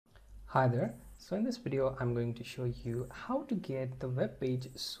Hi there. So in this video I'm going to show you how to get the web page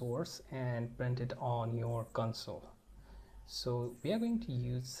source and print it on your console. So we are going to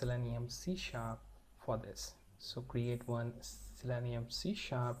use Selenium C# for this. So create one Selenium C#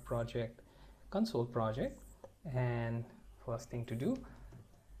 project, console project, and first thing to do,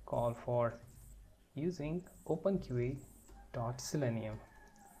 call for using openqa.selenium.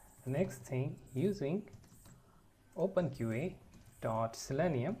 The next thing, using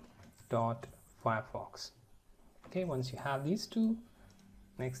openqa.selenium.firefox. Okay, once you have these two,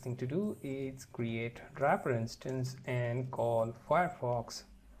 next thing to do is create driver instance and call Firefox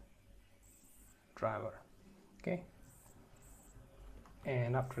driver. Okay,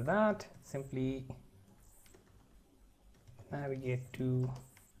 and after that simply navigate to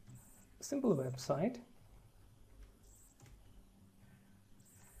a simple website,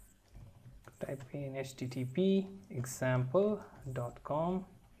 type in http example.com.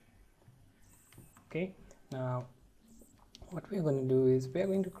 okay, now what we are going to do is we are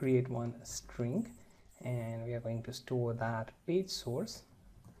going to create one string and we are going to store that page source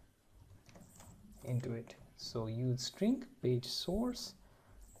into it. So use string page source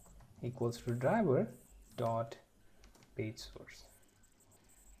equals to driver dot page source.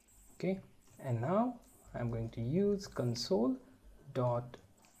 Okay, and now I'm going to use console dot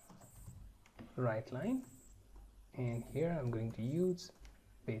write line, and here I'm going to use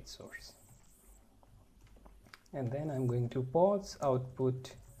page source, and then I'm going to pause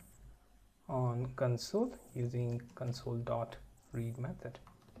output on console using console.read method.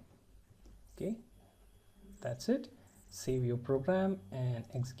 Okay, that's it. Save your program and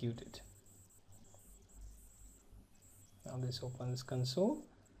execute it. Now this opens console.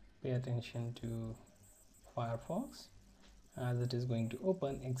 Pay attention to Firefox as it is going to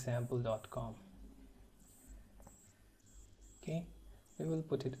open example.com. okay, we will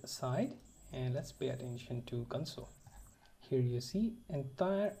put it aside and let's pay attention to console. Here you see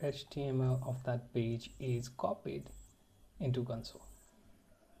entire HTML of that page is copied into console.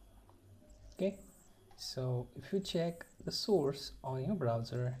 Okay, so if you check the source on your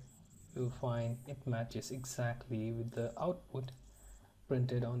browser, you'll find it matches exactly with the output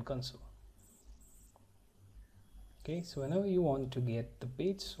printed on console. Okay, so whenever you want to get the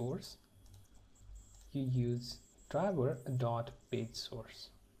page source, you use driver.pageSource.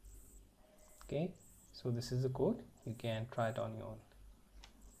 okay, so this is the code. You can try it on your own.